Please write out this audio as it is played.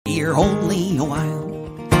here only a while.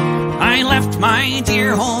 I left my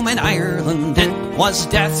dear home in Ireland. It was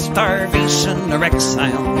death, starvation, or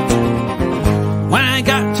exile. When I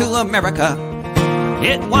got to America,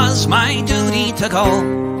 it was my duty to go,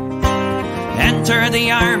 enter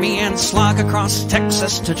the army and slog across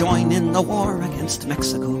Texas to join in the war against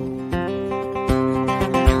Mexico.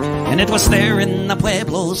 And it was there in the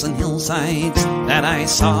pueblos and hillsides that I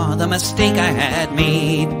saw the mistake I had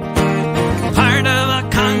made. Part of a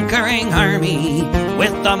conquering army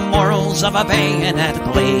with the morals of a bayonet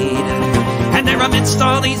blade. And there amidst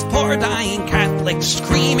all these poor dying Catholics,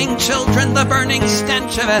 screaming children, the burning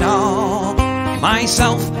stench of it all,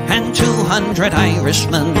 myself and 200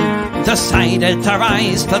 Irishmen decided to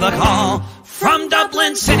rise to the call. From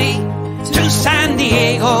Dublin City to San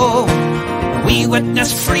Diego, we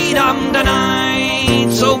witnessed freedom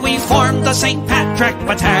denied. So we formed the St. Patrick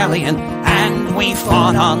Battalion and we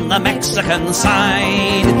fought on the Mexican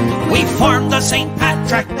side. We formed the St.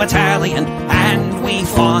 Patrick Battalion and we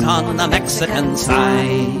fought on the Mexican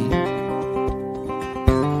side.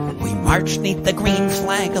 We marched neath the green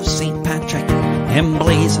flag of St. Patrick,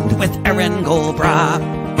 emblazoned with Erin Goldbra,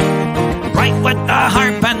 bright with the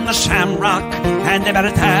harp and the shamrock and the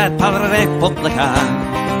Libertad per Republica.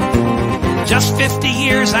 Just 50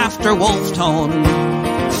 years after Wolftown,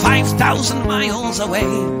 5,000 miles away,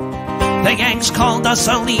 the gangs called us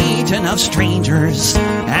a legion of strangers,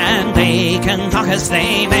 and they can talk as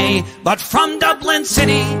they may. But from Dublin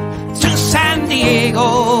City to San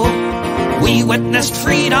Diego, we witnessed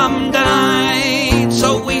freedom denied.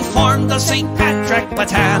 So we formed the St. Patrick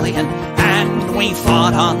Battalion and we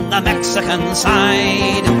fought on the Mexican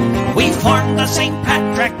side. We formed the St.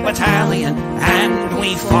 Patrick Battalion and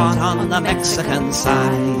we fought on the Mexican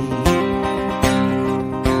side.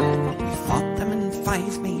 We fought them in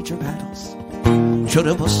 5 major battles.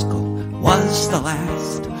 Churubusco was the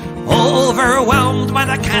last. Overwhelmed by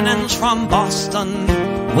the cannons from Boston,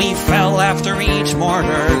 we fell after each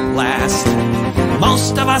mortar blast.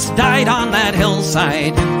 Most of us died on that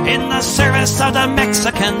hillside in the service of the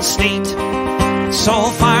Mexican state. So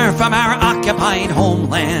far from our occupied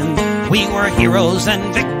homeland, we were heroes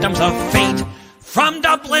and victims of fate. From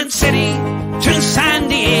Dublin City to San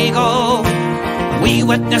Diego, we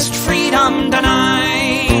witnessed freedom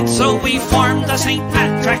denied. So we formed the St.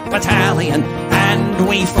 Patrick Battalion and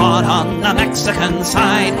we fought on the Mexican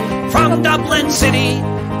side. From Dublin City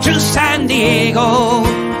to San Diego,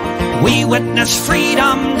 we witnessed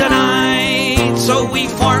freedom denied. So we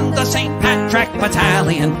formed the St. Patrick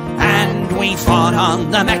Battalion and we fought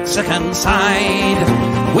on the Mexican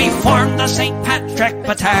side. We formed the St. Patrick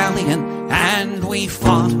Battalion and we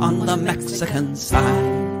fought on the Mexican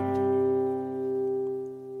side.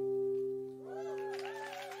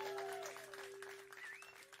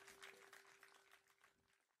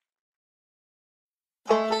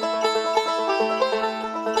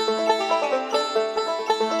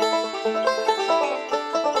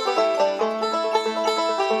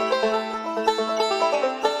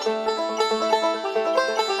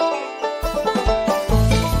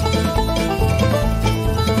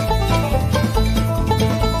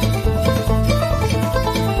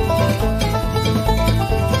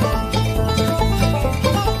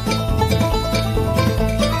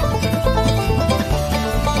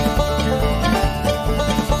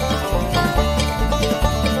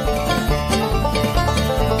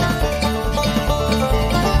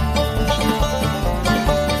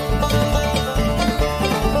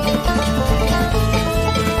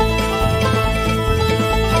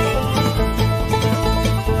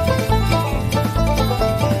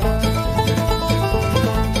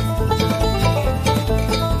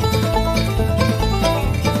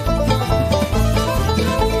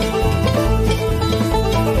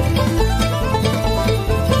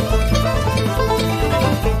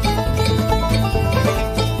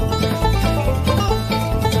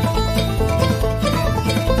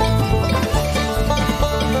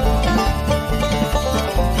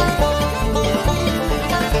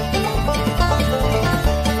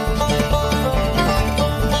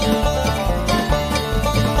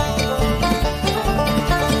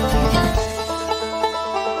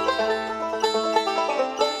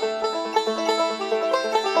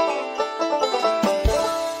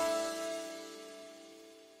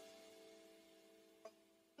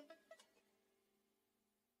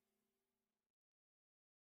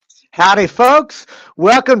 Howdy, folks.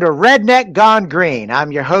 Welcome to Redneck Gone Green.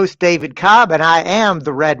 I'm your host, David Cobb, and I am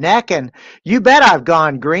the Redneck, and you bet I've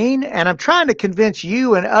gone green, and I'm trying to convince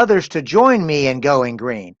you and others to join me in going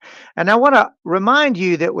green. And I want to remind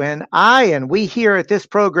you that when I and we here at this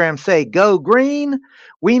program say go green,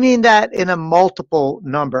 we mean that in a multiple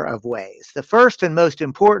number of ways. The first and most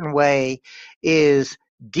important way is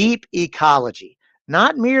deep ecology,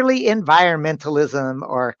 not merely environmentalism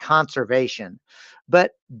or conservation,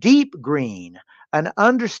 but deep green, an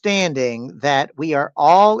understanding that we are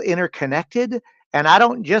all interconnected. And I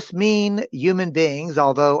don't just mean human beings,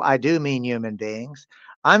 although I do mean human beings.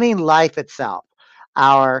 I mean life itself,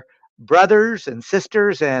 our brothers and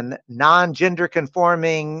sisters and non-gender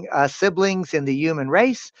conforming siblings in the human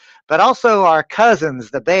race, but also our cousins,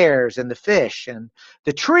 the bears and the fish and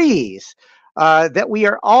the trees, that we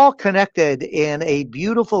are all connected in a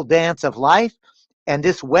beautiful dance of life. And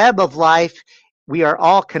this web of life we are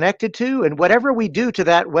all connected to, and whatever we do to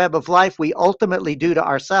that web of life, we ultimately do to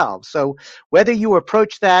ourselves. So whether you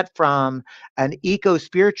approach that from an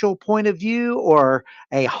eco-spiritual point of view or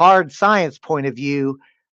a hard science point of view,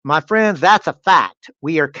 my friends, that's a fact.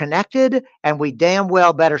 We are connected, and we damn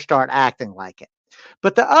well better start acting like it.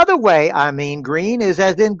 But the other way I mean green is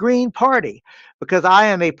as in Green Party, because I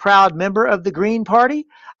am a proud member of the Green Party.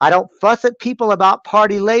 I don't fuss at people about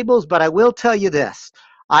party labels, but I will tell you this.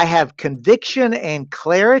 I have conviction and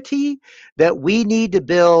clarity that we need to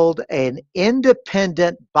build an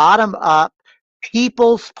independent, bottom-up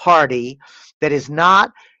people's party that is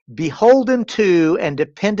not beholden to and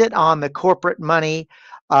dependent on the corporate money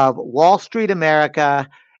of Wall Street America.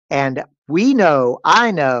 And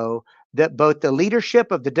I know, that both the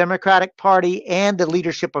leadership of the Democratic Party and the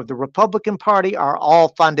leadership of the Republican Party are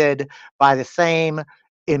all funded by the same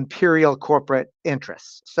imperial corporate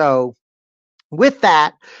interests. So with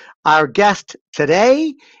that, our guest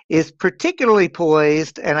today is particularly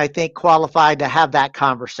poised and I think qualified to have that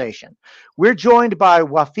conversation. We're joined by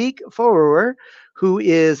Wafic Faour, who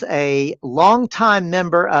is a longtime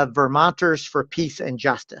member of Vermonters for Peace and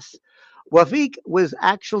Justice. Wafic was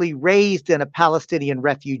actually raised in a Palestinian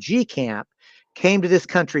refugee camp, came to this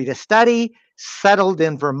country to study, settled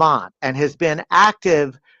in Vermont, and has been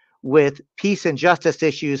active with peace and justice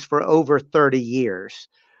issues for over 30 years.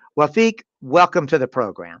 Wafic, welcome to the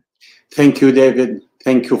program. Thank you, David.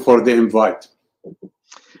 Thank you for the invite.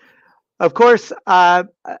 Of course, I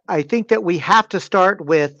think that we have to start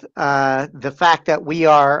with the fact that we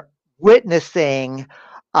are witnessing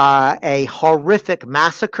a horrific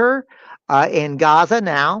massacre in Gaza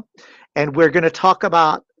now, and we're going to talk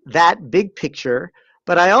about that big picture.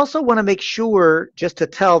 But I also want to make sure, just to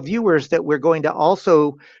tell viewers, that we're going to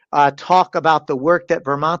also talk about the work that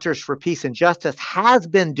Vermonters for Peace and Justice has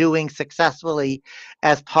been doing successfully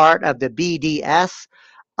as part of the BDS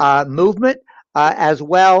movement, as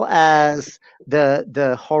well as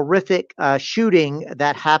the horrific shooting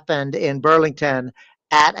that happened in Burlington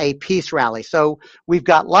at a peace rally. So we've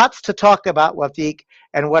got lots to talk about, Wafic,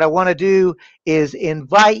 and what I want to do is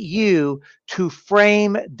invite you to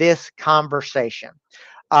frame this conversation,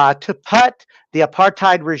 to put the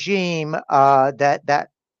apartheid regime that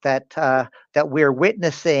we're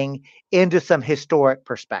witnessing into some historic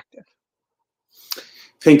perspective.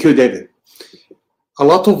 Thank you, David. A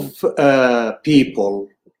lot of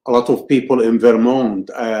people in Vermont,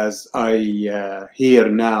 as I hear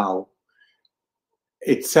now,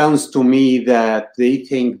 it sounds to me that they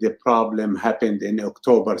think the problem happened in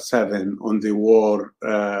October 7 on the war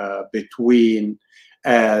between,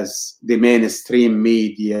 as the mainstream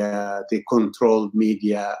media, the controlled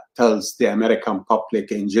media tells the American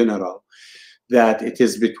public in general, that it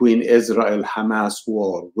is between Israel-Hamas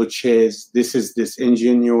war, this is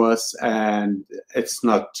disingenuous and it's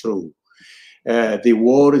not true. The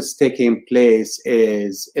war is taking place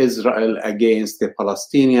is Israel against the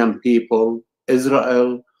Palestinian people,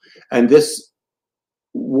 Israel, and this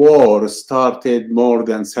war started more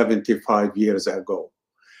than 75 years ago.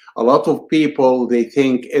 A lot of people, they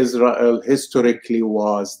think Israel historically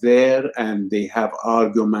was there, and they have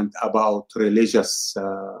argument about religious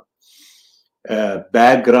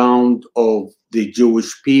background of the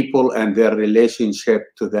Jewish people and their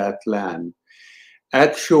relationship to that land.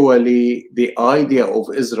 Actually, the idea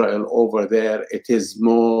of Israel over there, it is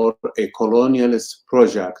more a colonialist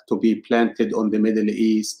project to be planted on the Middle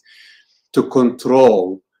East to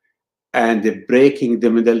control and breaking the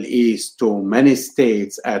Middle East to many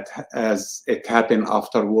states as it happened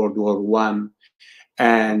after World War I,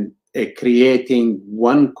 and creating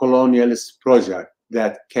one colonialist project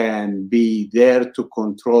that can be there to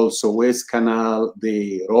control Suez Canal,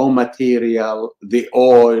 the raw material, the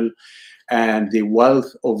oil, and the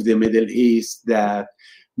wealth of the Middle East that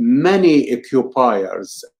many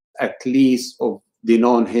occupiers, at least of the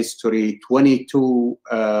known history, 22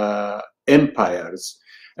 empires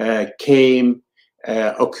came,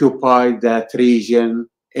 occupied that region,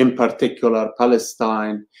 in particular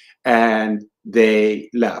Palestine, and they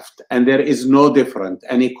left. And there is no different.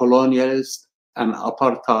 Any colonialist and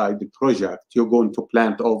apartheid project you're going to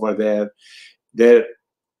plant over there,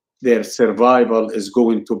 their survival is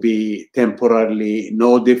going to be temporarily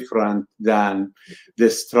no different than the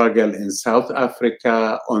struggle in South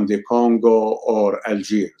Africa, on the Congo, or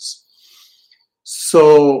Algiers.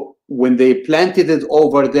 So when they planted it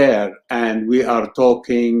over there, and we are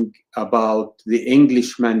talking about the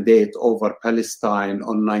English mandate over Palestine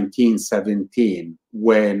on 1917,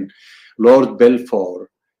 when Lord Balfour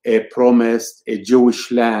promised a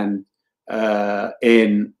Jewish land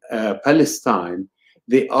in Palestine,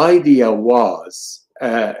 the idea was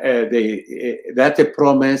that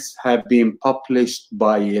promise had been published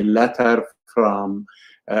by a letter from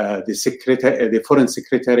the foreign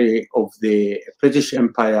secretary of the British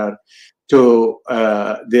Empire to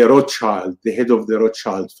the Rothschild, the head of the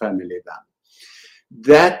Rothschild family then.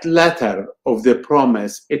 That letter of the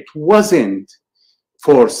promise, it wasn't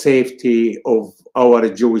for safety of our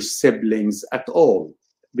Jewish siblings at all,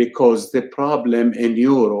 because the problem in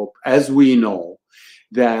Europe, as we know,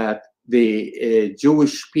 that the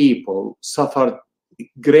Jewish people suffered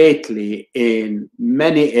greatly in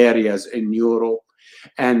many areas in Europe,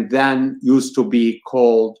 and then used to be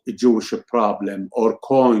called a Jewish problem or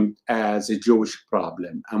coined as a Jewish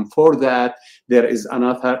problem. And for that, there is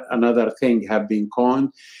another thing have been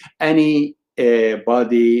coined.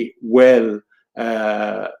 Anybody will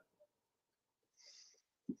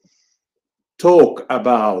talk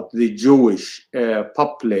about the Jewish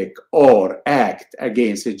public or act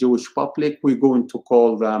against the Jewish public, we're going to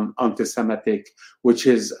call them anti-Semitic, which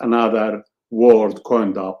is another word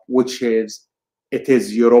coined up, which is, it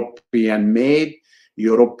is European made,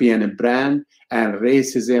 European brand, and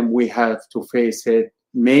racism, we have to face it,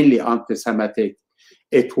 mainly anti-Semitic.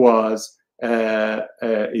 It was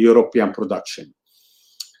European production.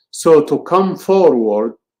 So to come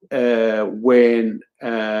forward, when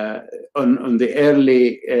on the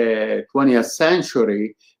early 20th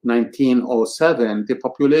century, 1907, the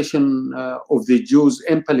population of the Jews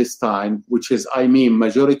in Palestine, which is, I mean,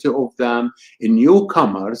 majority of them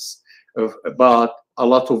newcomers, but a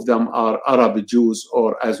lot of them are Arab Jews,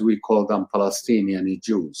 or as we call them, Palestinian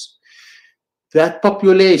Jews. That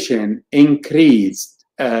population increased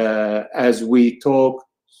as we talk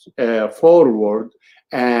forward,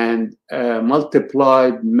 and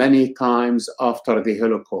multiplied many times after the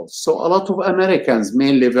Holocaust. So a lot of Americans,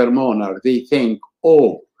 mainly Vermonters, they think,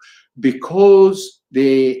 oh, because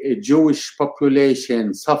the Jewish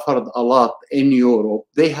population suffered a lot in Europe,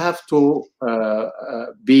 they have to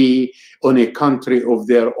be on a country of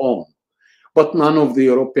their own. But none of the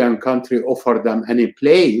European countries offer them any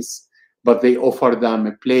place, but they offer them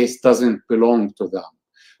a place doesn't belong to them.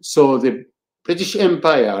 So the British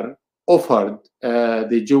Empire offered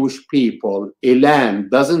the Jewish people a land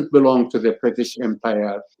doesn't belong to the British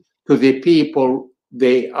Empire, to the people.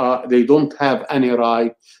 They don't have any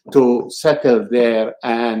right to settle there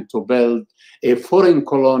and to build a foreign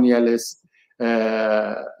colonialist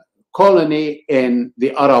colony in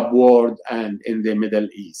the Arab world and in the Middle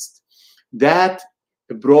East. That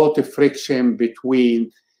brought a friction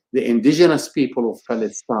between the indigenous people of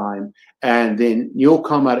Palestine and the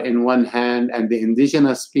newcomer in one hand, and the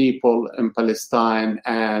indigenous people in Palestine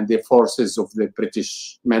and the forces of the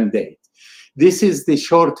British mandate. This is the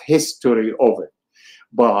short history of it.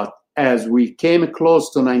 But as we came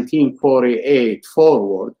close to 1948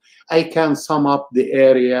 forward, I can sum up the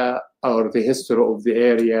area or the history of the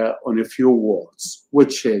area on a few words,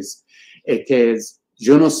 which is, it is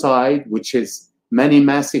genocide, which is many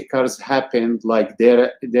massacres happened, like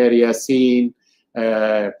Deir Yassin,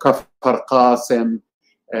 Kafr Qasim,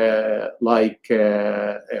 like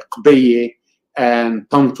Qbiye, and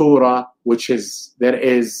Tantura, which is, there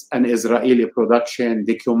is an Israeli production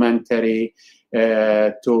documentary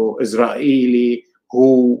to Israeli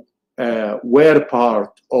who were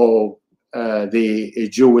part of the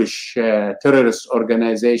Jewish terrorist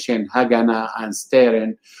organization Haganah and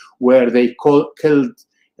Stern, where they killed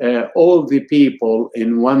all the people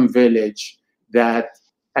in one village that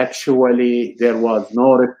actually there was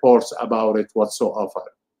no reports about it whatsoever.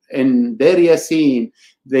 In Deir Yassin,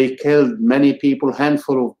 they killed many people,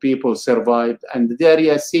 handful of people survived, and Deir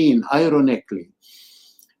Yassin, ironically,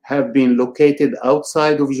 have been located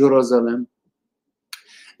outside of Jerusalem.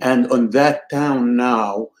 And on that town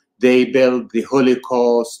now, they built the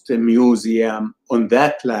Holocaust Museum on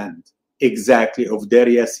that land, exactly of Deir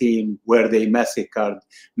Yassin, where they massacred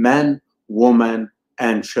men, women,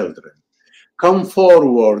 and children. Come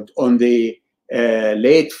forward on the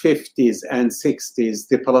late 50s and 60s,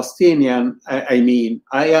 the Palestinian,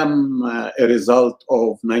 I am a result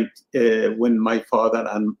of when my father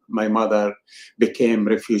and my mother became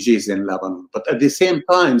refugees in Lebanon. But at the same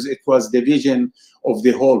time, it was division of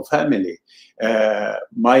the whole family.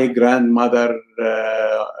 My grandmother,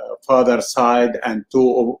 father's side, and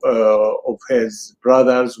two of his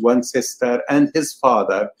brothers, one sister, and his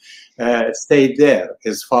father stayed there.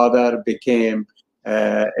 His father became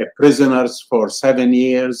prisoners for 7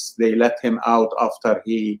 years. They let him out after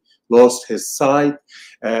he lost his sight.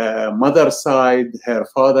 Mother's side, her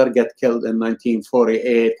father got killed in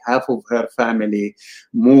 1948. Half of her family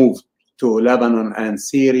moved to Lebanon and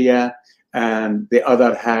Syria, and the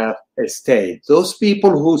other half stayed. Those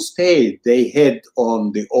people who stayed, they hid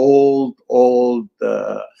on the old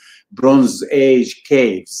Bronze Age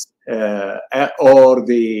caves or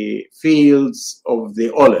the fields of the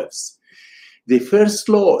olives. The first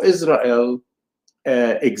law Israel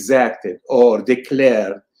exacted or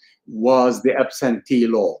declared was the absentee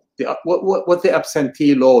law. What the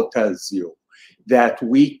absentee law tells you, that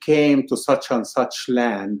we came to such and such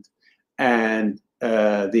land, and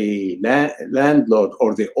the landlord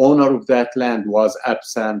or the owner of that land was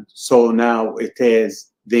absent, so now it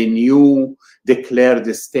is the new declared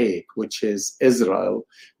state, which is Israel,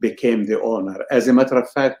 became the owner. As a matter of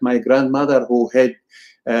fact, my grandmother, who hid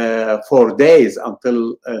for days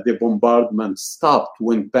until the bombardment stopped,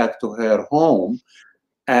 went back to her home,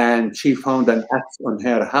 and she found an axe on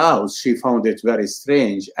her house. She found it very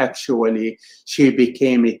strange. Actually, she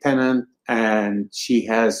became a tenant, and she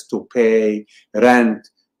has to pay rent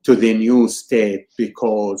to the new state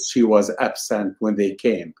because she was absent when they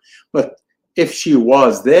came. But if she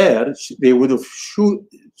was there, they would have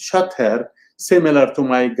shot her, similar to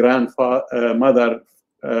my grandfather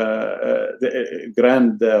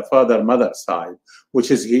mother's side,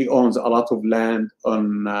 which is he owns a lot of land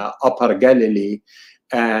on Upper Galilee,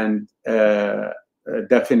 and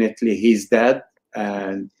definitely he's dead,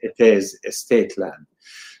 and it is a state land.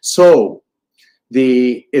 So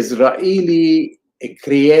the Israeli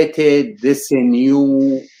created this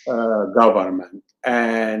new government,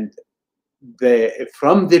 and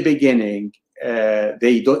from the beginning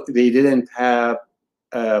they didn't have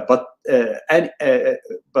but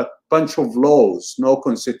bunch of laws, no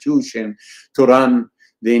constitution to run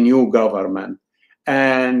the new government.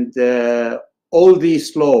 And all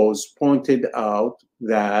these laws pointed out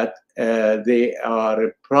that they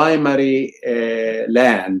are primary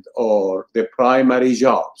land, or the primary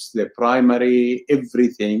jobs, the primary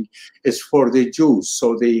everything is for the Jews.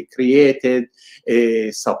 So they created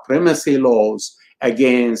supremacy laws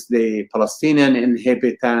against the Palestinian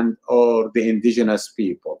inhabitant or the indigenous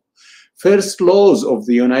people. First laws of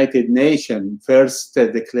the United Nations, first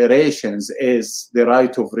declarations, is the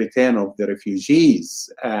right of return of the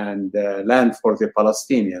refugees and land for the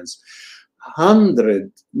Palestinians.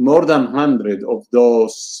 More than 100 of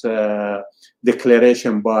those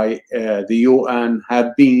declarations by the UN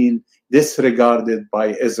have been disregarded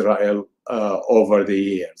by Israel over the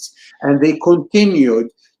years. And they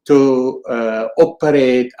continued to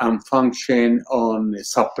operate and function on a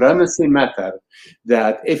supremacy matter,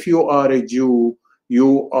 that if you are a Jew,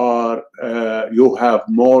 you have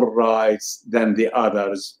more rights than the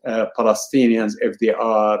others, Palestinians, if they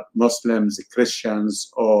are Muslims, Christians,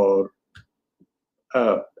 or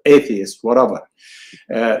atheists, whatever.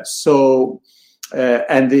 And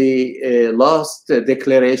the last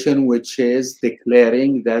declaration, which is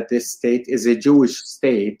declaring that this state is a Jewish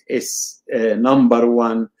state, is number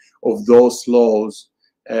one of those laws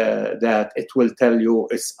that it will tell you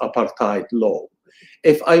is apartheid law.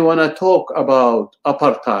 If I want to talk about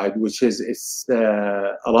apartheid, which is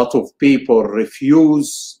a lot of people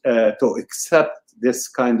refuse to accept this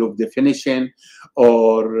kind of definition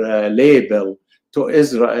or label to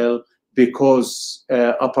Israel, because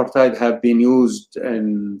apartheid have been used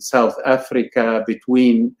in South Africa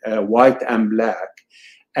between white and black.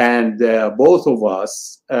 And both of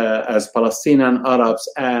us, as Palestinian Arabs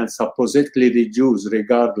and supposedly the Jews,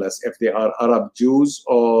 regardless if they are Arab Jews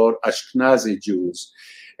or Ashkenazi Jews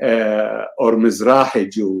or Mizrahi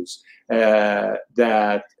Jews,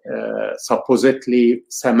 that supposedly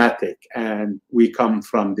Semitic, and we come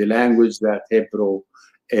from the language that Hebrew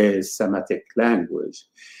is Semitic language.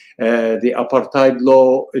 The apartheid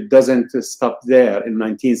law, it doesn't stop there. In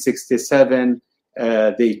 1967,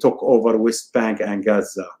 they took over West Bank and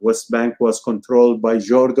Gaza. West Bank was controlled by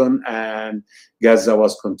Jordan, and Gaza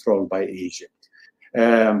was controlled by Egypt.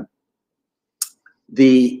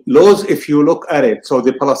 The laws, if you look at it, so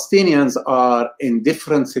the Palestinians are in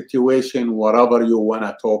different situation, whatever you want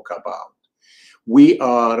to talk about. We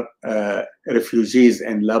are refugees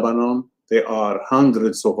in Lebanon. There are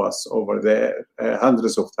hundreds of us over there,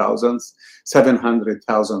 hundreds of thousands,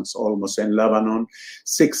 700,000 almost in Lebanon,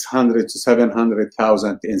 600 to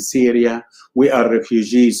 700,000 in Syria. We are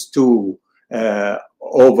refugees too,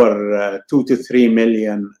 over 2 to 3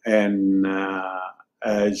 million in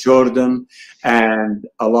Jordan, and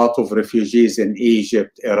a lot of refugees in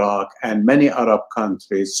Egypt, Iraq, and many Arab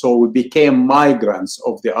countries. So we became migrants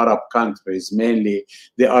of the Arab countries, mainly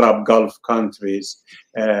the Arab Gulf countries.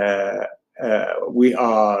 We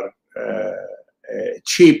are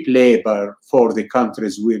cheap labor for the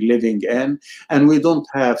countries we're living in, and we don't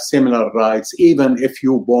have similar rights. Even if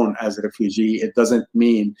you're born as a refugee, it doesn't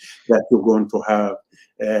mean that you're going to have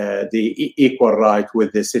the equal right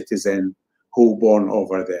with the citizen who born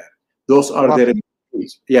over there. Those are the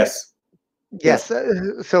refugees. Yes. Yes.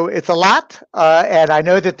 So it's a lot, and I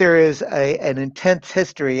know that there is an intense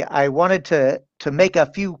history. I wanted to make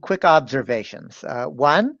a few quick observations.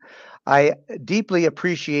 One, I deeply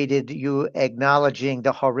appreciated you acknowledging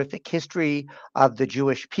the horrific history of the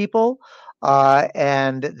Jewish people,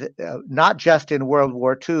 and not just in World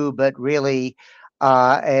War II, but really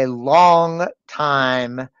a long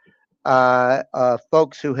time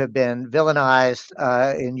folks who have been villainized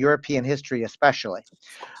in European history especially.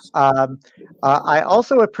 I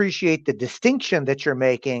also appreciate the distinction that you're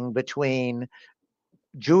making between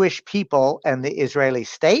Jewish people and the Israeli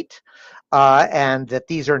state, and that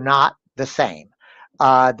these are not the same.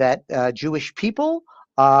 That Jewish people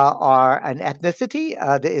are an ethnicity,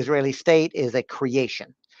 the Israeli state is a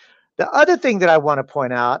creation. The other thing that I want to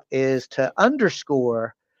point out is to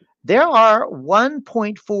underscore there are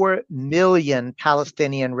 1.4 million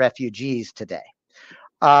Palestinian refugees today.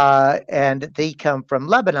 And they come from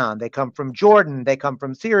Lebanon, they come from Jordan, they come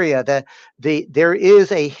from Syria. There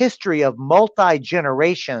is a history of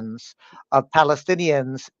multi-generations of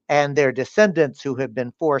Palestinians and their descendants who have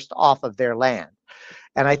been forced off of their land.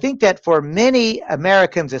 And I think that for many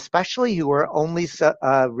Americans, especially who are only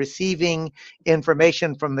receiving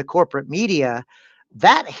information from the corporate media,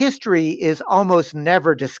 that history is almost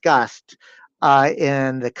never discussed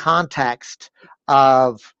in the context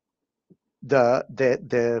of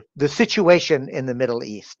the situation in the Middle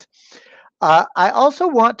East. I also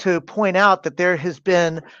want to point out that there has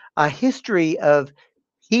been a history of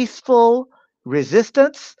peaceful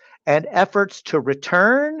resistance and efforts to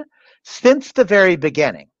return since the very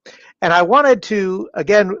beginning. And I wanted to,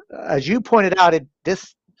 again, as you pointed out,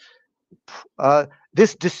 this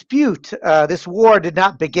dispute, this war did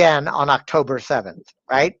not begin on October 7th,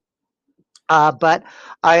 right? But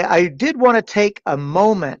I did want to take a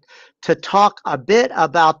moment to talk a bit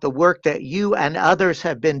about the work that you and others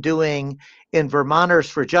have been doing in Vermonters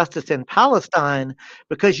for Justice in Palestine,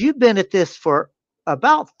 because you've been at this for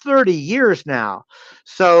about 30 years now.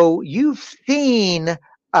 So you've seen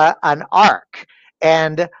an arc,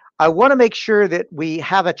 and I want to make sure that we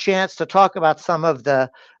have a chance to talk about some of the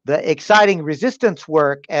exciting resistance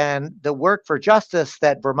work and the work for justice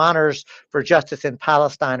that Vermonters for Justice in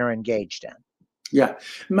Palestine are engaged in. Yeah,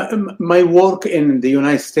 my work in the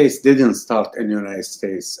United States didn't start in the United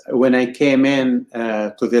States. When I came in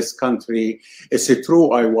to this country, it's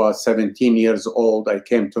true I was 17 years old. I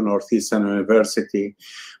came to Northeastern University.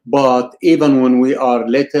 But even when we are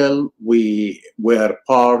little, we were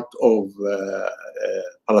part of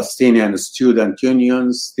Palestinian student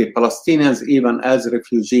unions. The Palestinians, even as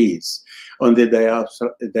refugees on the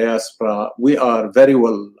diaspora, we are very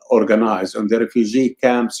well organized. On the refugee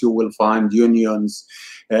camps, you will find unions,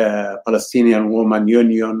 Palestinian Women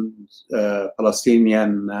Union,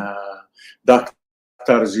 Palestinian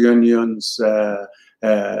Doctors Unions,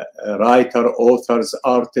 writer, authors,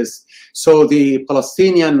 artists. So the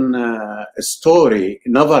Palestinian story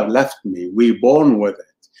never left me. We born with it.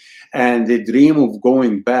 And the dream of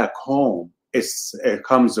going back home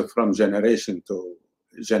comes from generation to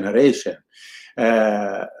generation.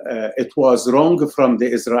 It was wrong from the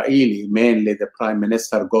Israeli, mainly the Prime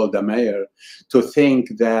Minister Golda Meir, to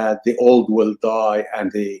think that the old will die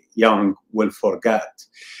and the young will forget.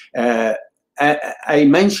 I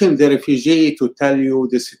mentioned the refugee to tell you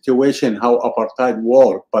the situation, how apartheid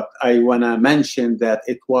worked, but I want to mention that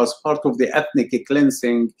it was part of the ethnic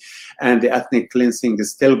cleansing, and the ethnic cleansing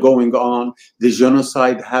is still going on. The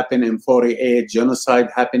genocide happened in 48, genocide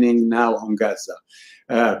happening now on Gaza.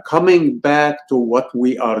 Coming back to what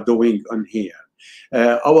we are doing on here,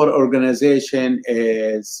 Our organization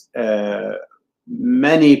is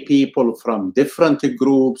many people from different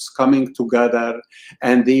groups coming together,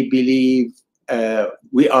 and they believe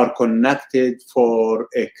we are connected for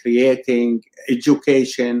creating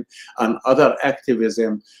education and other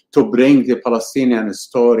activism to bring the Palestinian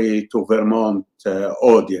story to Vermont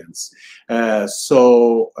audience.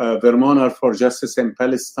 So Vermonters for Justice in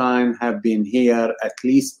Palestine have been here at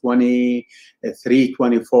least 23,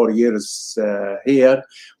 24 years here.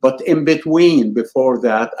 But in between, before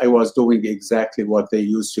that, I was doing exactly what they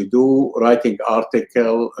used to do, writing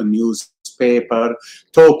article, a newspaper,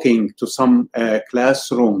 talking to some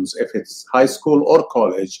classrooms, if it's high school or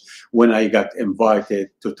college, when I got invited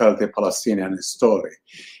to tell the Palestinian story.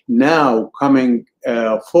 Now, coming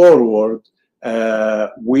forward,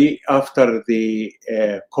 we, after the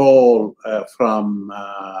call from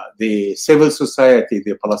the civil society,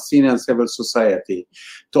 the Palestinian civil society,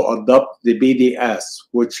 to adopt the BDS,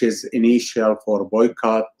 which is initial for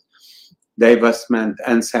boycott, divestment,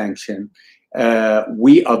 and sanction,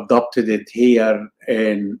 we adopted it here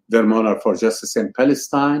in Vermont for Justice in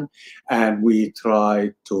Palestine, and we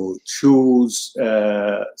tried to choose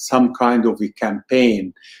some kind of a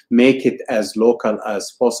campaign, make it as local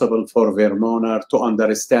as possible for Vermont to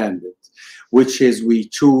understand it, which is we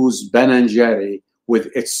choose Ben & Jerry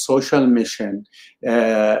with its social mission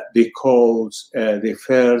because the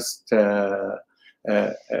first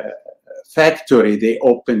factory they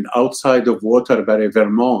opened outside of Waterbury,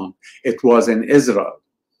 Vermont, it was in Israel,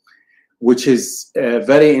 which is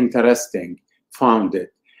very interesting, found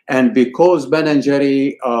it. And because Ben &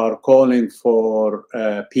 Jerry are calling for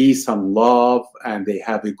peace and love, and they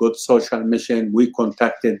have a good social mission, we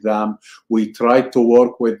contacted them. We tried to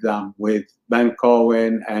work with them, with Ben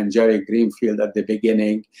Cohen and Jerry Greenfield at the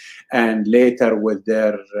beginning, and later with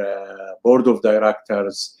their board of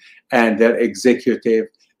directors and their executive.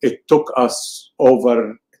 It took us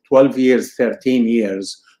over 12 years, 13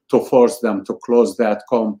 years to force them to close that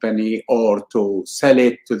company or to sell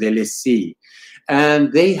it to the lessee.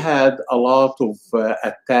 And they had a lot of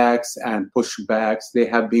attacks and pushbacks. They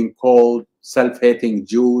have been called self-hating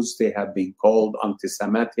Jews. They have been called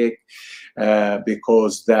anti-Semitic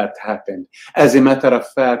because that happened. As a matter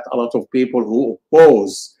of fact, a lot of people who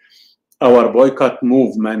oppose our boycott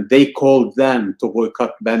movement, they called them to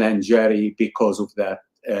boycott Ben & Jerry because of that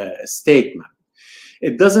statement.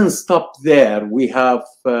 It doesn't stop there. We have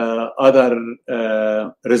other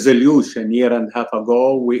resolution. Year and a half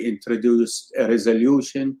ago, we introduced a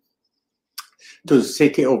resolution to the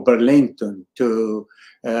city of Burlington to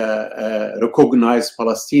recognize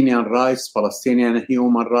Palestinian rights, Palestinian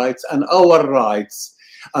human rights, and our rights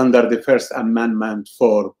under the First Amendment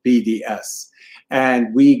for BDS.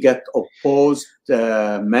 And we get opposed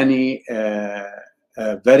many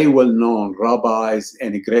very well-known rabbis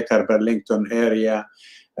in the greater Burlington area,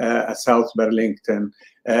 South Burlington.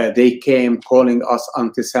 They came calling us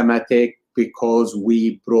anti-Semitic because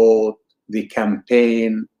we brought the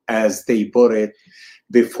campaign, as they put it,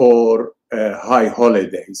 before high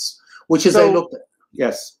holidays, which is, I looked at.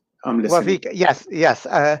 Yes, I'm listening. Wafic, yes.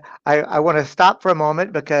 I want to stop for a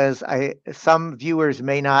moment because some viewers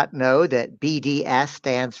may not know that BDS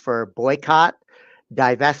stands for boycott,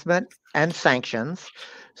 divestment, and sanctions.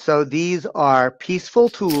 So these are peaceful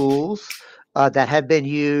tools that have been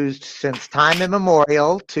used since time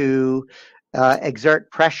immemorial to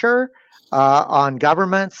exert pressure on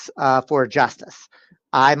governments for justice.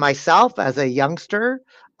 I myself, as a youngster,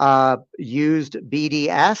 used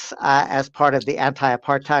BDS as part of the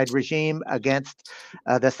anti-apartheid regime against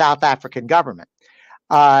the South African government.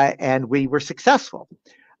 And we were successful.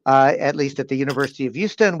 At least at the University of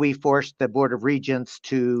Houston, we forced the Board of Regents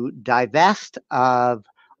to divest of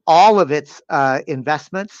all of its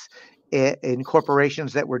investments in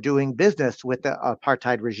corporations that were doing business with the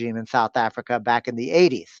apartheid regime in South Africa back in the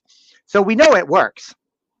 80s. So we know it works.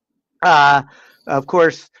 Of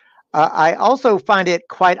course, I also find it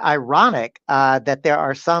quite ironic that there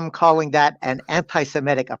are some calling that an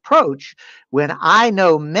anti-Semitic approach when I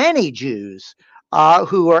know many Jews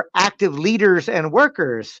who are active leaders and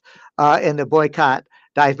workers in the boycott,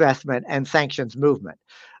 divestment, and sanctions movement.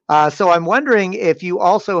 So I'm wondering if you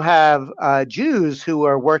also have Jews who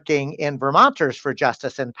are working in Vermonters for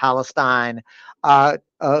Justice in Palestine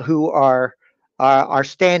who are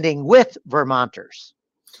standing with Vermonters.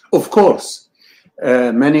 Of course.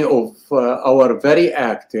 Many of our very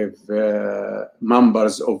active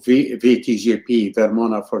members of VTJP,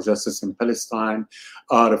 Vermont for Justice in Palestine,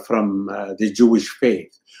 are from the Jewish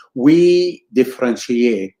faith. We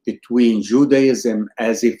differentiate between Judaism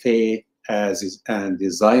as a faith and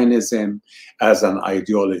Zionism as an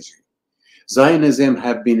ideology. Zionism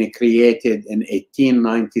have been created in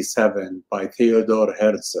 1897 by Theodor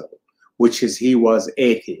Herzl, he was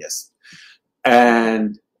atheist.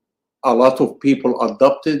 And a lot of people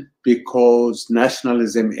adopted because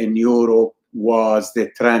nationalism in Europe was the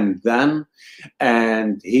trend then,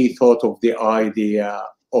 and he thought of the idea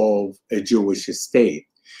of a Jewish state.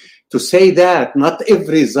 To say that not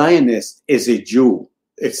every Zionist is a Jew,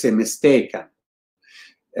 it's a mistaken.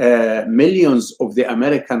 Millions of the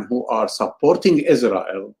Americans who are supporting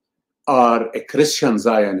Israel are Christian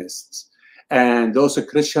Zionists. And those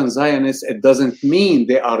Christian Zionists, it doesn't mean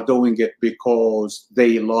they are doing it because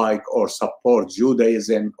they like or support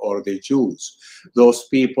Judaism or the Jews. Those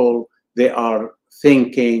people, they are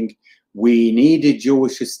thinking we need a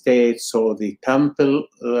Jewish state so the temple,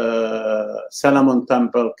 Solomon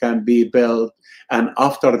temple can be built. And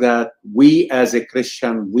after that, we as a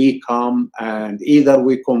Christian, we come and either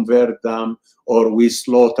we convert them or we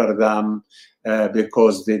slaughter them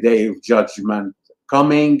because the day of judgment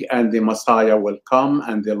coming and the Messiah will come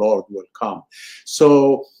and the Lord will come.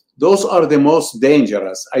 So those are the most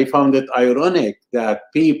dangerous. I found it ironic that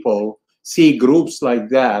people see groups like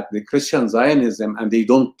that, the Christian Zionism, and they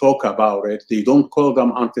don't talk about it. They don't call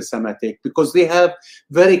them anti-Semitic because they have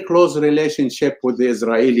very close relationship with the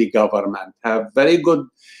Israeli government, have very good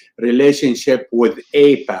relationship with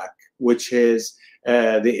AIPAC, which is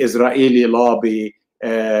the Israeli lobby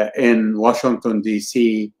in Washington,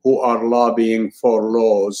 D.C., who are lobbying for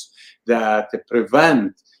laws that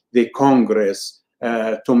prevent the Congress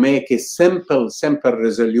to make a simple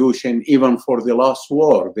resolution even for the last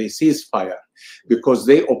war, the ceasefire, because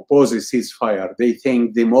they oppose a ceasefire. They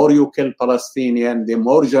think the more you kill Palestinian, the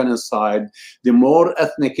more genocide, the more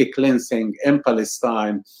ethnic cleansing in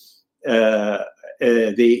Palestine,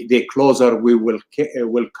 the closer we will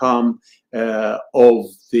come of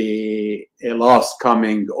the last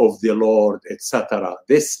coming of the Lord, etc.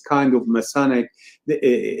 This kind of Masonic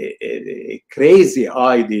crazy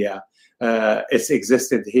idea it's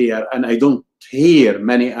existed here, and I don't hear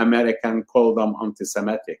many Americans call them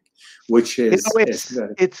anti-Semitic, which is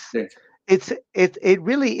it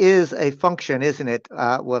really is a function, isn't it,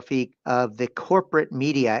 Wafic, of the corporate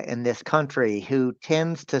media in this country, who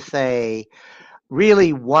tends to say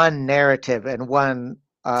really one narrative and one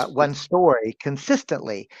story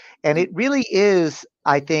consistently, and it really is,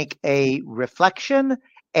 I think, a reflection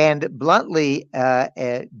and bluntly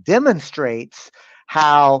demonstrates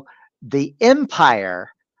how the empire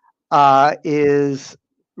is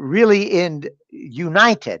really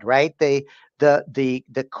united, right? The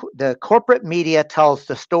corporate media tells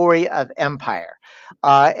the story of empire,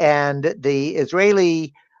 and the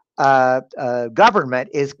Israeli government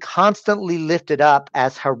is constantly lifted up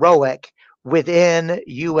as heroic within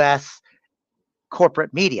U.S.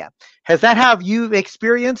 corporate media. Has that how you've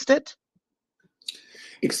experienced it?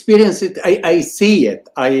 Experience it. I see it.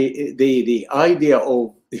 The idea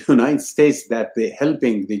of the United States that they're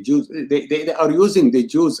helping the Jews, they are using the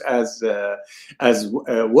Jews as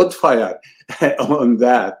wood fire on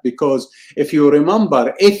that, because if you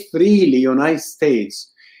remember, if really United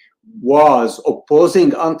States was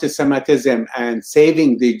opposing anti-Semitism and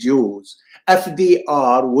saving the Jews,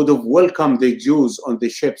 FDR would have welcomed the Jews on the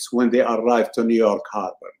ships when they arrived to New York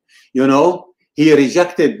Harbor. You know, he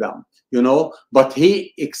rejected them. You know, but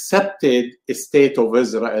he accepted a state of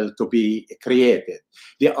Israel to be created.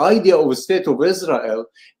 The idea of a state of Israel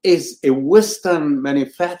is a Western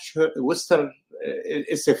manufacture,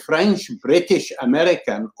 it's a French, British,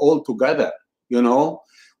 American all together. You know,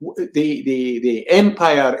 the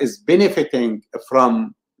empire is benefiting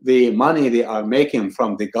from the money they are making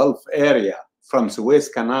from the Gulf area, from Suez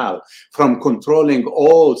Canal, from controlling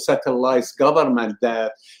all satellite government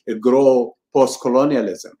that grow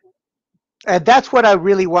post-colonialism. And that's what I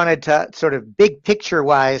really wanted to sort of big picture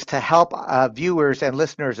wise to help viewers and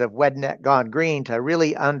listeners of Redneck Gone Green to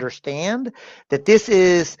really understand that this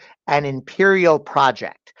is an imperial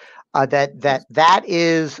project, that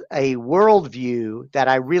is a worldview that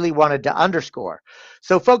I really wanted to underscore.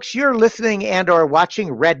 So folks, you're listening and or watching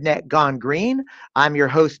Redneck Gone Green. I'm your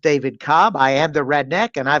host, David Cobb. I am the Redneck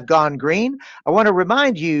and I've gone green. I want to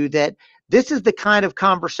remind you that this is the kind of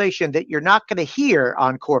conversation that you're not going to hear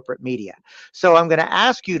on corporate media. So I'm going to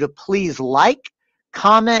ask you to please like,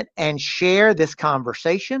 comment, and share this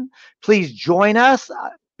conversation. Please join us.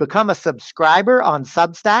 Become a subscriber on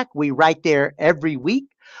Substack. We write there every week.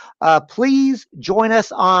 Please join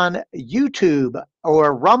us on YouTube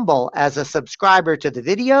or Rumble as a subscriber to the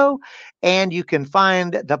video. And you can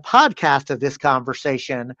find the podcast of this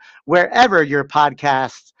conversation wherever your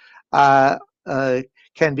podcasts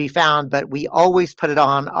can be found, but we always put it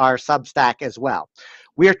on our Substack as well.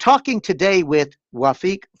 We are talking today with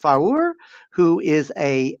Wafic Faour, who is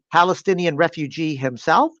a Palestinian refugee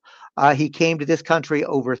himself. He came to this country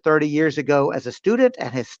over 30 years ago as a student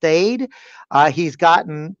and has stayed. He's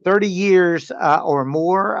gotten 30 years or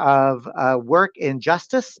more of work in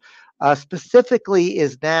justice. Specifically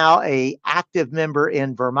is now a active member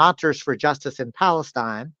in Vermonters for Justice in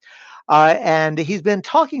Palestine. And he's been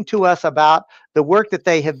talking to us about the work that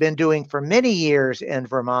they have been doing for many years in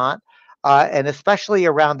Vermont, and especially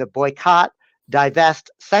around the boycott,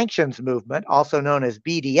 divest, sanctions movement, also known as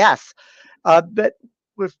BDS. But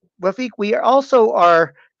with Wafic, we also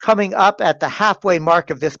are coming up at the halfway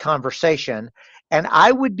mark of this conversation, and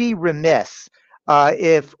I would be remiss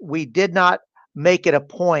if we did not make it a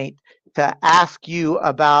point to ask you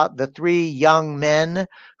about the 3 young men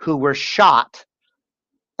who were shot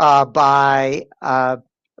by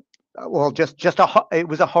it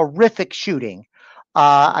was a horrific shooting.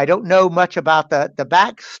 I don't know much about the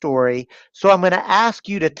backstory, so I'm going to ask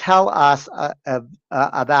you to tell us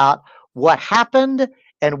about what happened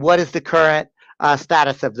and what is the current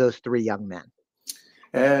status of those 3 young men.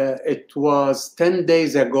 It was 10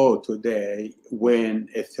 days ago today when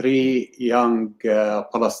 3 young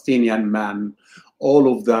Palestinian men,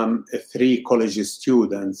 all of them 3 college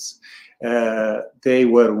students, they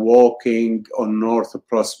were walking on North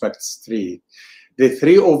Prospect Street. The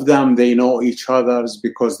 3 of them, they know each other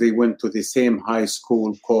because they went to the same high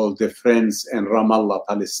school called the Friends in Ramallah,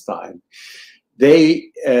 Palestine.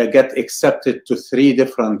 They got accepted to 3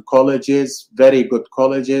 different colleges, very good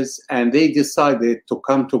colleges, and they decided to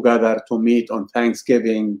come together to meet on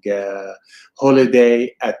Thanksgiving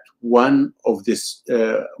holiday at one of the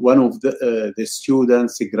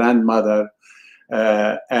students' grandmother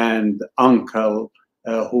and uncle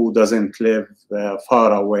who doesn't live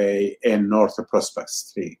far away in North Prospect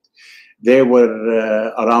Street. They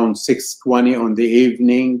were around 6:20 on the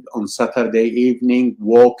evening, on Saturday evening,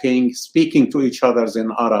 walking, speaking to each other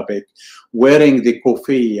in Arabic, wearing the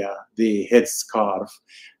kufiya, the headscarf.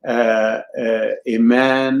 A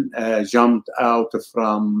man jumped out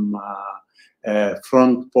from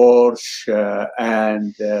front porch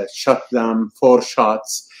and shot them 4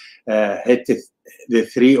 shots, hit the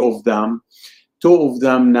 3 of them. 2 of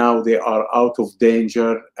them now they are out of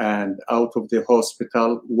danger and out of the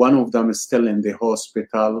hospital. One of them is still in the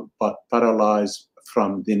hospital but paralyzed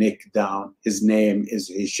from the neck down. His name is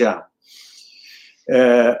Hisham.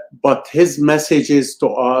 But his messages to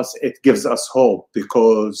us, it gives us hope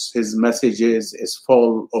because his messages is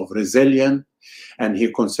full of resilience, and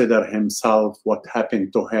he consider himself what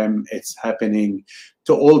happened to him, it's happening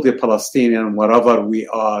to all the Palestinians wherever we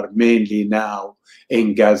are, mainly now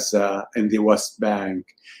in Gaza, in the West Bank.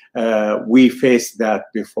 We faced that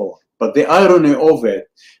before. But the irony of it,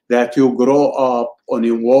 that you grow up on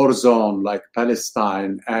a war zone like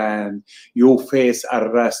Palestine and you face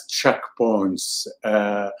arrest, checkpoints,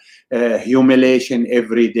 humiliation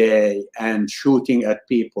every day, and shooting at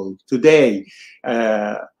people. Today,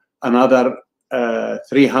 another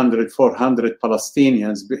 300, 400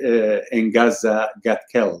 Palestinians in Gaza got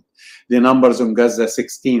killed. The numbers in Gaza,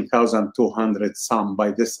 16,200 some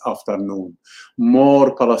by this afternoon.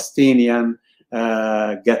 More Palestinians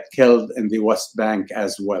get killed in the West Bank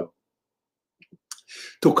as well.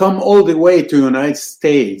 To come all the way to the United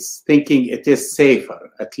States thinking it is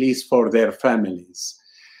safer, at least for their families,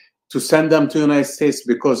 to send them to the United States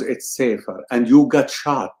because it's safer, and you got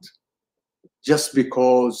shot just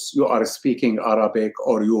because you are speaking Arabic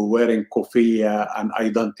or you're wearing kufiya and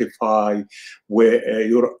identify with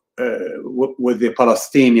the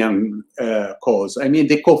Palestinian cause. I mean,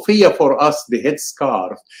 the kufiya for us, the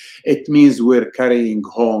headscarf, it means we're carrying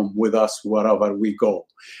home with us wherever we go.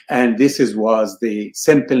 And this was the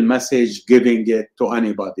simple message, giving it to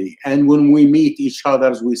anybody. And when we meet each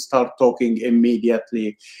other, we start talking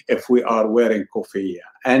immediately if we are wearing kufiya.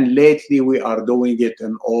 And lately we are doing it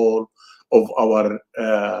in all of our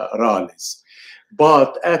rallies.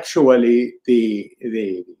 But actually the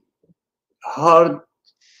hard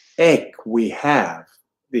ache we have,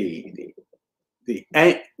 we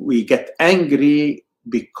get angry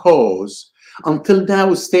because until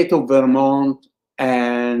now state of Vermont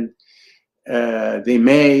and the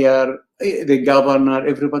mayor, the governor,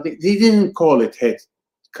 everybody, they didn't call it hate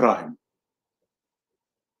crime.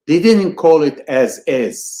 They didn't call it as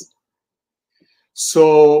is.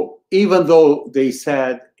 So even though they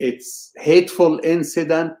said it's hateful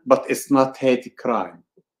incident, but it's not hate crime.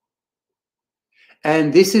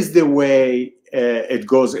 And this is the way it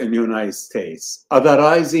goes in the United States.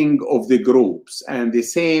 Otherizing of the groups. And the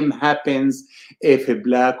same happens if a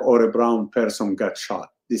black or a brown person got shot.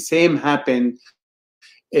 The same happened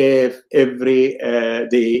if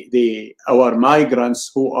our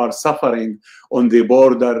migrants who are suffering on the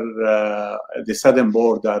border, the southern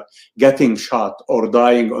border, getting shot or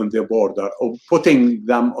dying on the border, or putting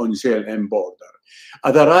them on jail in border.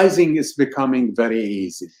 Otherizing is becoming very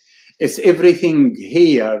easy. It's everything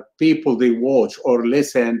here. People, they watch or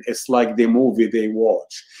listen. It's like the movie they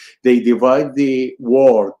watch. They divide the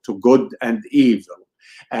world to good and evil.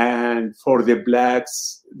 And for the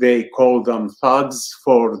blacks, they call them thugs.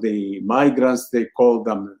 For the migrants, they call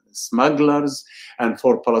them smugglers. And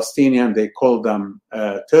for Palestinians, they call them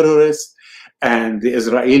terrorists. And the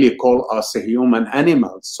Israeli call us human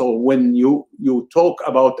animals. So when you talk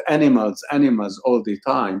about animals all the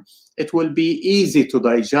time, it will be easy to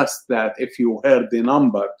digest that if you heard the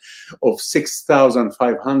number of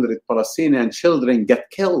 6,500 Palestinian children get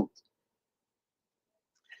killed.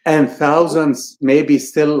 And thousands maybe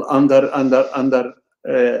still under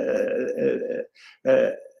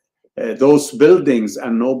those buildings,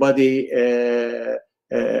 and nobody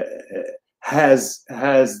has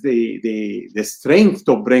the strength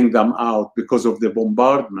to bring them out because of the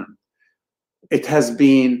bombardment. It has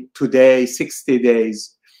been today 60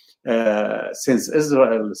 days since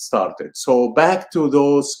Israel started. So back to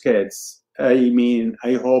those kids. I mean,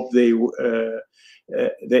 I hope they will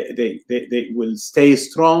stay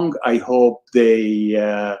strong. I hope they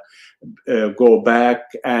go back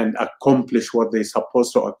and accomplish what they're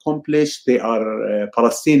supposed to accomplish. They are a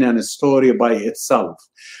Palestinian story by itself.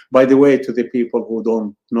 By the way, to the people who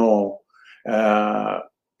don't know,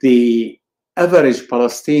 the average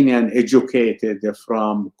Palestinian educated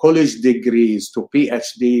from college degrees to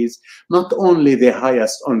PhDs, not only the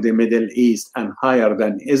highest on the Middle East and higher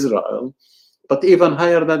than Israel, but even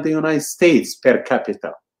higher than the United States per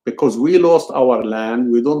capita, because we lost our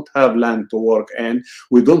land. We don't have land to work in.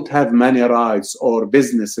 We don't have many rights or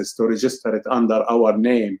businesses to register it under our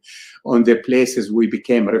name on the places we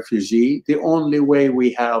became refugee. The only way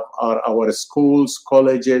we have are our schools,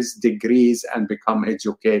 colleges, degrees, and become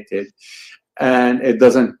educated. And it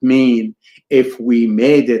doesn't mean if we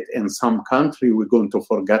made it in some country, we're going to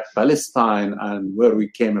forget Palestine and where we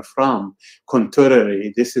came from.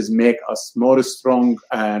 Contrary, this is make us more strong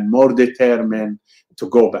and more determined to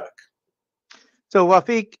go back. So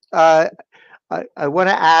Wafic, I want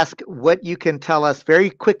to ask what you can tell us very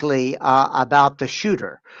quickly about the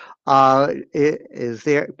shooter. Is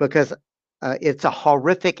there, because it's a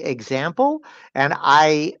horrific example, and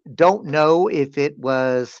I don't know if it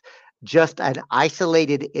was just an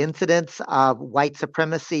isolated incidence of white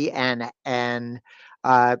supremacy and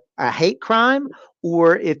a hate crime,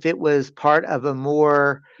 or if it was part of a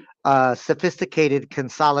more sophisticated,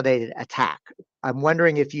 consolidated attack. I'm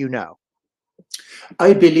wondering if you know.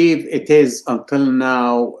 I believe it is, until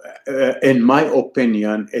now, in my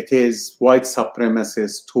opinion, it is white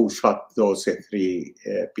supremacists who shot those three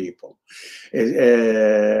people.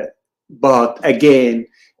 But again,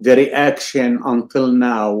 the reaction until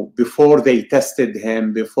now, before they tested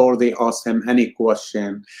him, before they asked him any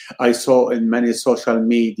question, I saw in many social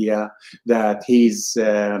media that he's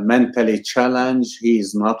mentally challenged,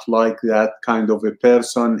 he's not like that kind of a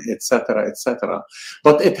person, etc., etc.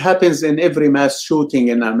 But it happens in every mass shooting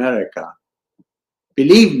in America.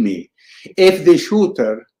 Believe me, if the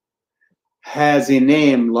shooter has a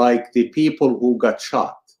name like the people who got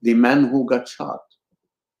shot, the men who got shot,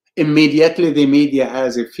 immediately the media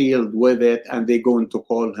has a field with it and they're going to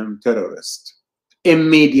call him terrorist.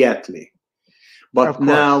 Immediately. But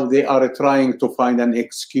now they are trying to find an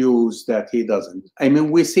excuse that he doesn't. I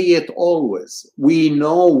mean, we see it always. We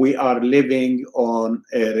know we are living on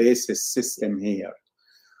a racist system here.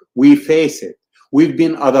 We face it. We've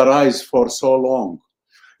been otherized for so long.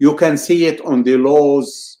 You can see it on the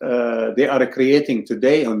laws they are creating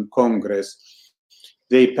today on Congress.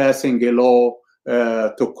 They passing a law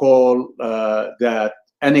to call that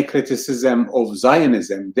any criticism of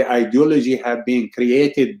Zionism, the ideology have been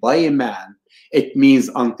created by a man, it means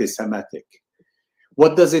anti-Semitic.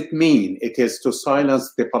 What does it mean? It is to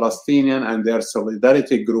silence the Palestinian and their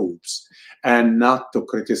solidarity groups and not to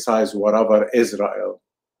criticize whatever Israel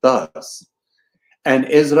does. And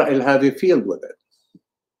Israel have a field with it.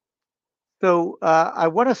 So I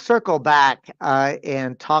want to circle back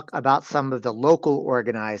and talk about some of the local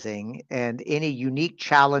organizing and any unique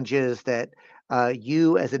challenges that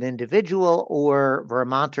you as an individual or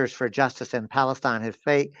Vermonters for Justice in Palestine have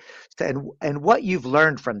faced, and what you've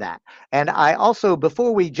learned from that. And I also,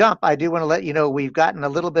 before we jump, I do want to let you know we've gotten a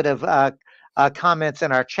little bit of comments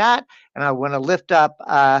in our chat, and I want to lift up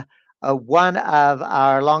one of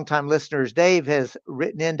our longtime listeners. Dave has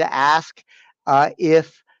written in to ask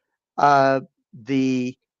if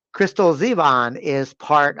the Crystal Zivan is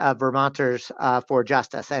part of Vermonters for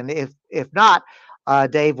Justice, and if not,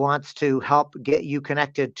 Dave wants to help get you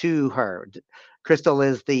connected to her. Crystal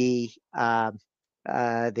is the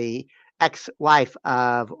ex-wife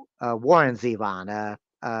of Warren Zevon,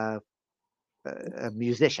 a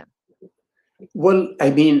musician. Well,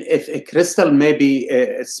 I mean, if Crystal maybe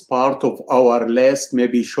is part of our list,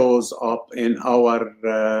 maybe shows up in our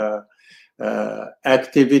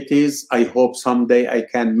activities. I hope someday I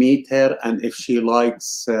can meet her, and if she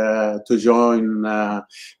likes to join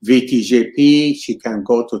VTJP, she can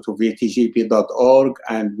go to vtjp.org,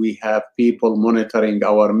 and we have people monitoring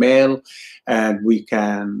our mail, and we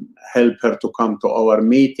can help her to come to our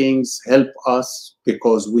meetings, help us,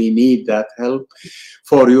 because we need that help.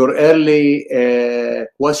 For your early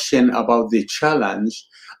question about the challenge,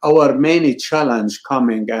 our main challenge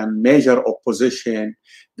coming and major opposition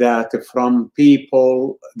that from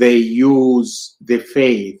people, they use the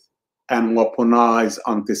faith and weaponize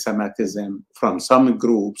anti-Semitism from some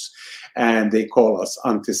groups, and they call us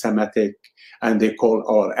anti-Semitic, and they call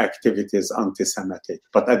our activities anti-Semitic.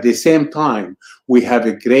 But at the same time, we have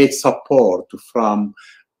a great support from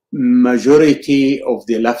majority of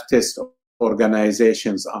the leftist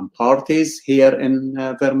organizations and parties here in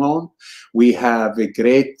Vermont. We have a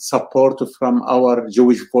great support from our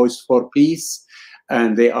Jewish Voice for Peace,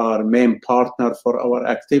 and they are main partner for our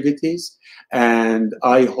activities. And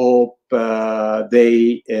I hope all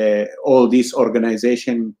these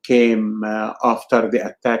organizations came after the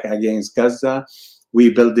attack against Gaza. We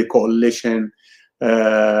built the coalition,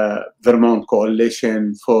 Vermont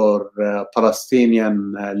Coalition for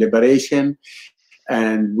Palestinian Liberation,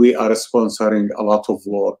 and we are sponsoring a lot of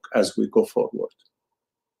work as we go forward.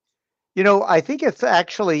 You know, I think it's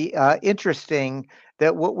actually interesting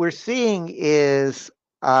that what we're seeing is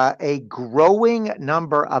a growing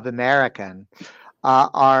number of Americans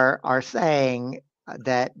are saying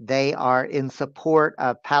that they are in support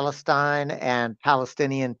of Palestine and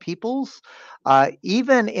Palestinian peoples,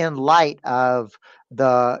 even in light of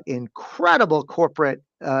the incredible corporate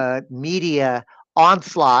media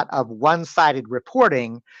onslaught of one-sided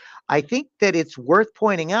reporting. I think that it's worth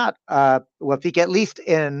pointing out, Wafic, at least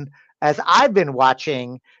as I've been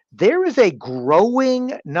watching, there is a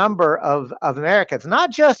growing number of Americans,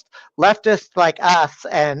 not just leftists like us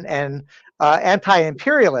and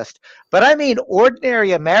anti-imperialist, but I mean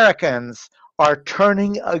ordinary Americans are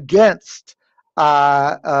turning against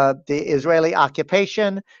the Israeli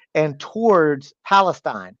occupation and towards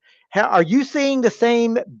Palestine. Are you seeing the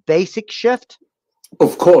same basic shift?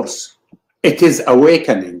 Of course, it is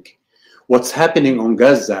awakening. What's happening on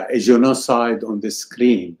Gaza is genocide on the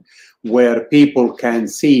screen, where people can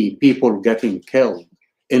see people getting killed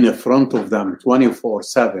in front of them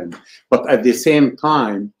 24/7. But at the same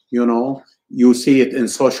time, you see it in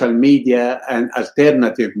social media and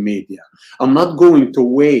alternative media. I'm not going to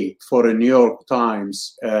wait for a New York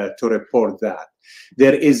Times to report that.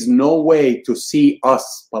 There is no way to see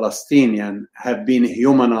us Palestinians have been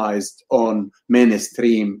humanized on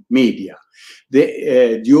mainstream media.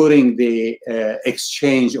 During the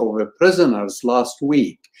exchange of prisoners last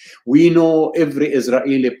week, we know every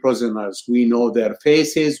Israeli prisoners. We know their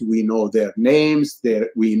faces, we know their names,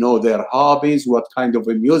 we know their hobbies, what kind of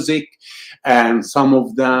a music, and some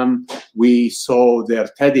of them we saw their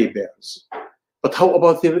teddy bears. But how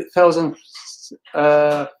about the thousands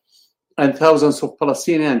and thousands of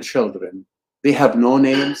Palestinian children? They have no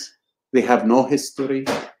names, they have no history,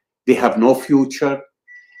 they have no future,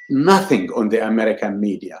 nothing on the American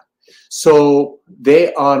media. So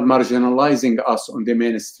they are marginalizing us on the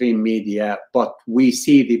mainstream media, but we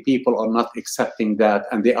see the people are not accepting that,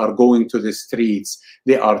 and they are going to the streets.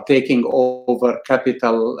 They are taking over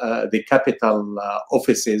the capital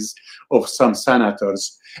offices of some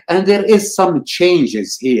senators. And there is some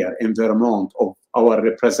changes here in Vermont of our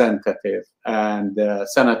representative and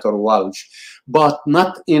Senator Welch, but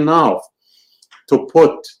not enough to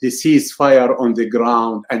put the ceasefire on the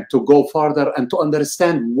ground and to go further and to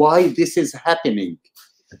understand why this is happening.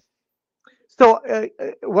 So,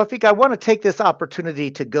 Wafic, I want to take this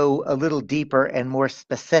opportunity to go a little deeper and more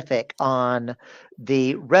specific on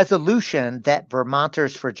the resolution that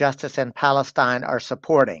Vermonters for Justice and Palestine are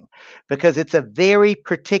supporting, because it's a very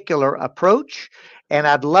particular approach, and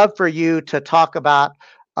I'd love for you to talk about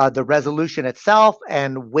the resolution itself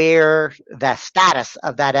and where the status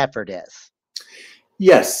of that effort is.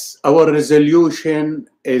 Yes, our resolution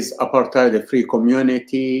is apartheid-free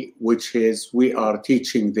community, which is we are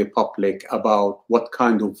teaching the public about what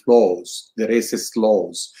kind of laws, the racist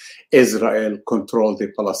laws, Israel control the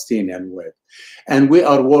Palestinian with. And we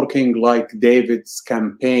are working like David's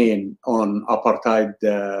campaign on apartheid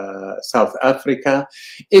South Africa.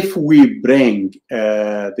 If we bring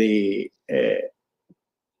the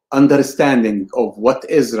understanding of what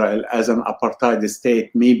Israel as an apartheid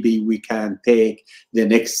state, maybe we can take the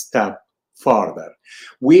next step further.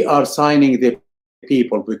 We are signing the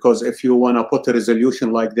people because if you want to put a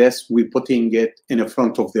resolution like this, we're putting it in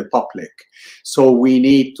front of the public. So we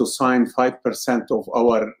need to sign 5% of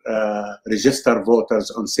our registered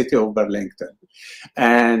voters on City of Burlington.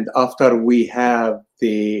 And after we have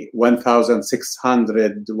the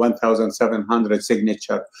 1,600, 1,700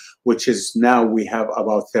 signature, which is now we have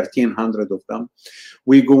about 1,300 of them,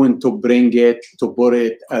 we're going to bring it to put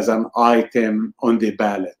it as an item on the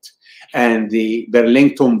ballot. And the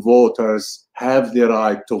Burlington voters have the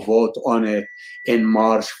right to vote on it in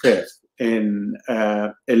March 5th, in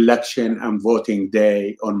election and voting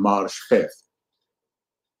day on March 5th.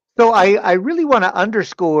 So I really want to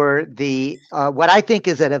underscore the what I think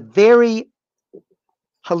is a very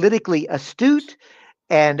politically astute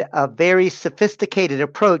and a very sophisticated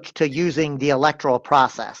approach to using the electoral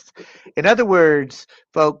process. In other words,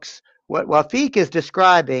 folks, what Wafic is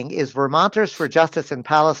describing is Vermonters for Justice in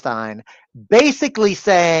Palestine basically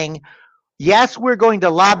saying, yes, we're going to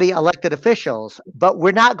lobby elected officials, but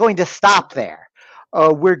we're not going to stop there.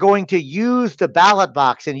 We're going to use the ballot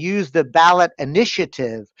box and use the ballot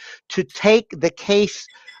initiative to take the case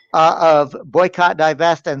of boycott,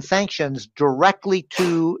 divest, and sanctions directly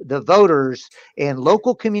to the voters in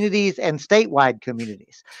local communities and statewide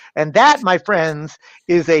communities. And that, my friends,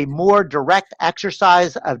 is a more direct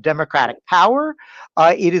exercise of democratic power.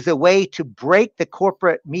 It is a way to break the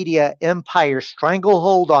corporate media empire's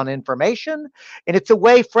stranglehold on information. And it's a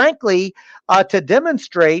way, frankly, to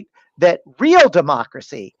demonstrate that real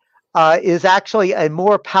democracy is actually a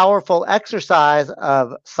more powerful exercise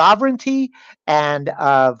of sovereignty and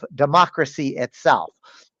of democracy itself.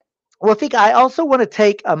 Well, I also want to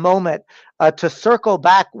take a moment to circle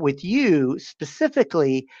back with you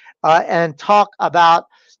specifically and talk about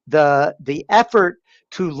the effort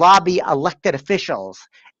to lobby elected officials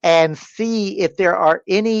and see if there are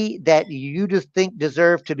any that you just think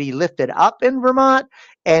deserve to be lifted up in Vermont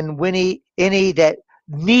and any that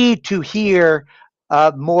need to hear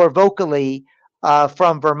more vocally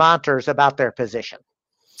from Vermonters about their position.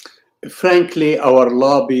 Frankly, our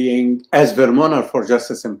lobbying as Vermonter for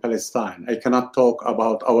Justice in Palestine, I cannot talk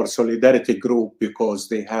about our solidarity group because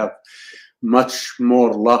they have much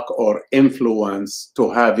more luck or influence to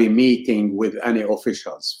have a meeting with any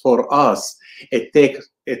officials. For us, it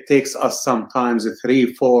takes us sometimes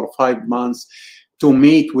 3, 4, 5 months to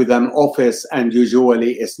meet with an office, and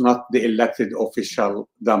usually it's not the elected official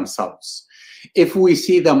themselves. If we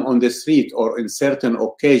see them on the street or in certain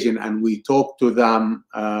occasion and we talk to them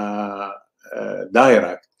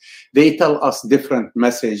direct, they tell us different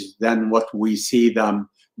message than what we see them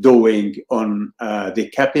doing on the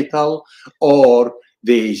Capitol or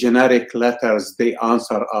the generic letters they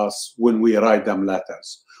answer us when we write them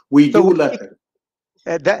letters. We do letters.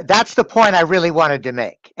 That's the point I really wanted to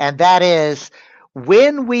make, and that is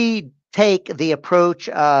when we take the approach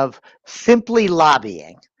of simply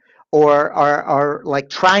lobbying or like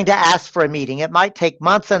trying to ask for a meeting, it might take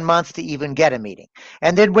months and months to even get a meeting.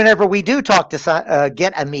 And then whenever we do talk to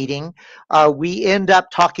get a meeting, we end up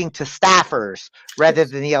talking to staffers rather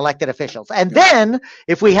than the elected officials. And then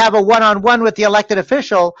if we have a one-on-one with the elected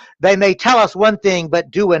official, they may tell us one thing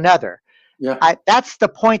but do another. Yeah. That's the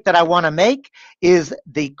point that I want to make, is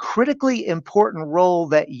the critically important role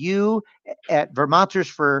that you at Vermonters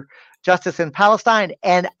for Justice in Palestine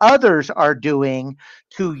and others are doing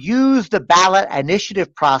to use the ballot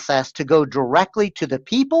initiative process to go directly to the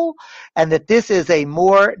people, and that this is a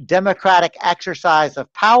more democratic exercise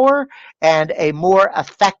of power and a more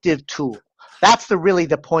effective tool. That's really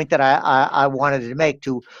the point that I wanted to make,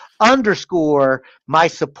 to underscore my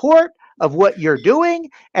support of what you're doing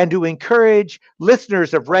and to encourage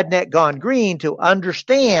listeners of Redneck Gone Green to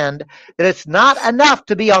understand that it's not enough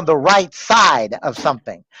to be on the right side of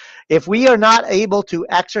something. If we are not able to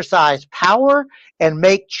exercise power and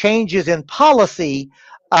make changes in policy,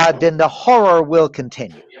 then the horror will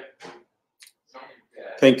continue.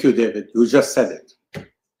 Thank you, David. You just said it.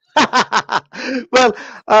 Well,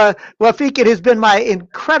 Wafic, it has been my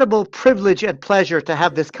incredible privilege and pleasure to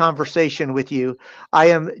have this conversation with you. I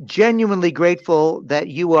am genuinely grateful that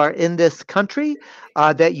you are in this country,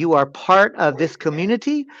 that you are part of this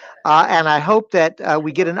community, and I hope that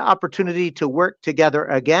we get an opportunity to work together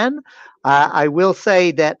again. I will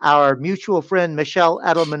say that our mutual friend Michelle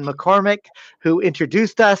Edelman McCormick, who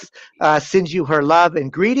introduced us, sends you her love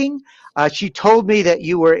and greeting. She told me that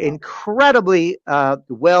you were incredibly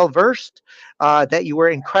well versed, that you were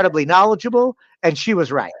incredibly knowledgeable, and she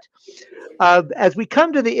was right. As we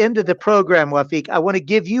come to the end of the program, Wafic, I want to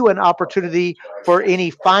give you an opportunity for any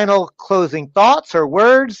final closing thoughts or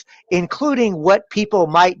words, including what people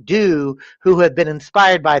might do who have been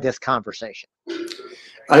inspired by this conversation.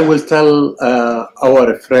 I will tell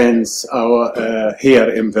our friends here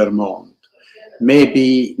in Vermont,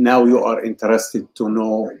 maybe now you are interested to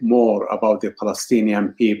know more about the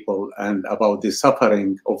Palestinian people and about the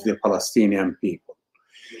suffering of the Palestinian people.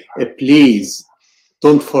 Please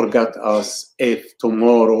don't forget us if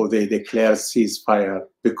tomorrow they declare ceasefire,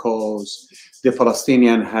 because the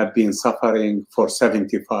Palestinians have been suffering for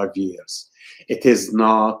 75 years. It is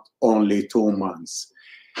not only 2 months.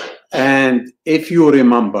 And if you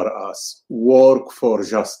remember us, work for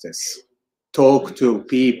justice. Talk to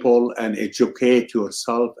people and educate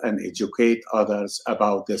yourself and educate others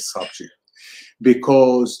about this subject,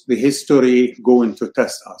 because the history going to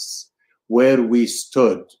test us where we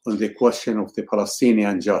stood on the question of the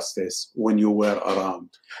Palestinian justice when you were around.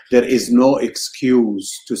 There is no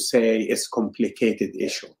excuse to say it's a complicated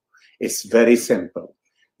issue. It's very simple.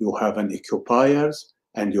 You have an occupiers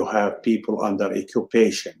and you have people under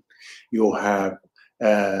occupation. You have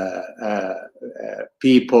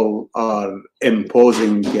people are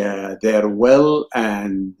imposing their will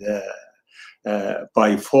and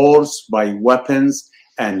by force, by weapons,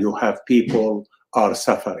 and you have people are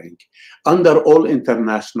suffering. Under all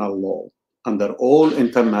international law,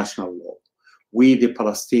 we, the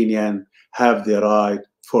Palestinians, have the right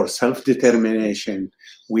for self-determination.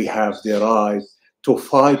 We have the right to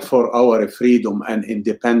fight for our freedom and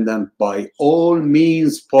independence by all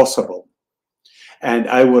means possible. And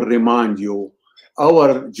I will remind you,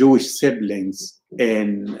 our Jewish siblings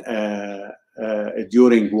during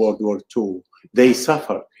World War II, they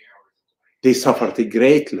suffered. They suffered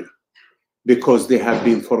greatly because they have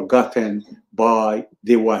been forgotten by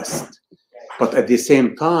the West. But at the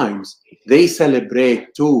same time, they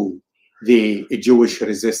celebrate too the Jewish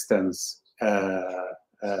resistance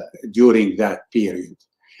during that period.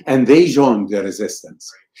 And they joined the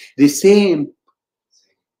resistance. The same,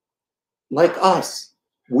 like us,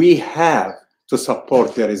 we have to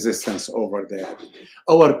support the resistance over there.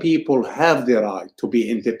 Our people have the right to be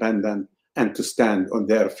independent and to stand on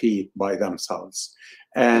their feet by themselves.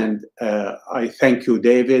 And I thank you,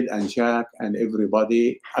 David and Jack and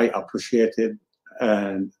everybody. I appreciate it.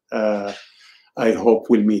 And I hope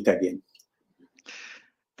we'll meet again.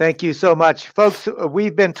 Thank you so much. Folks,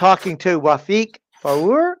 we've been talking to Wafic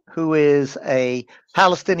Faour, who is a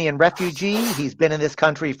Palestinian refugee. He's been in this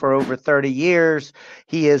country for over 30 years.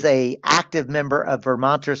 He is an active member of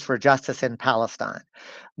Vermonters for Justice in Palestine.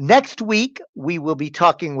 Next week, we will be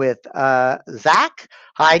talking with Zach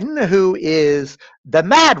Hayden, who is the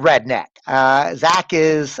Mad Redneck. Zach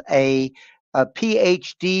is a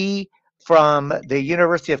PhD from the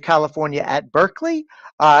University of California at Berkeley.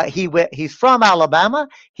 He's from Alabama.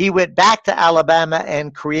 He went back to Alabama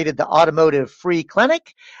and created the Automotive Free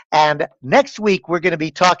Clinic. And next week, we're going to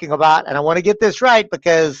be talking about, and I want to get this right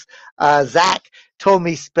because Zach told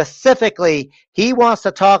me specifically he wants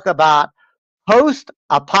to talk about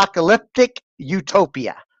post-apocalyptic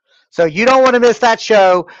utopia. So you don't want to miss that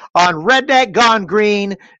show on Redneck Gone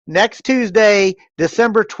Green next Tuesday,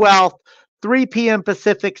 December 12th, 3 p.m.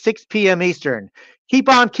 Pacific, 6 p.m. Eastern. Keep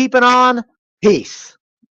on keeping on. Peace.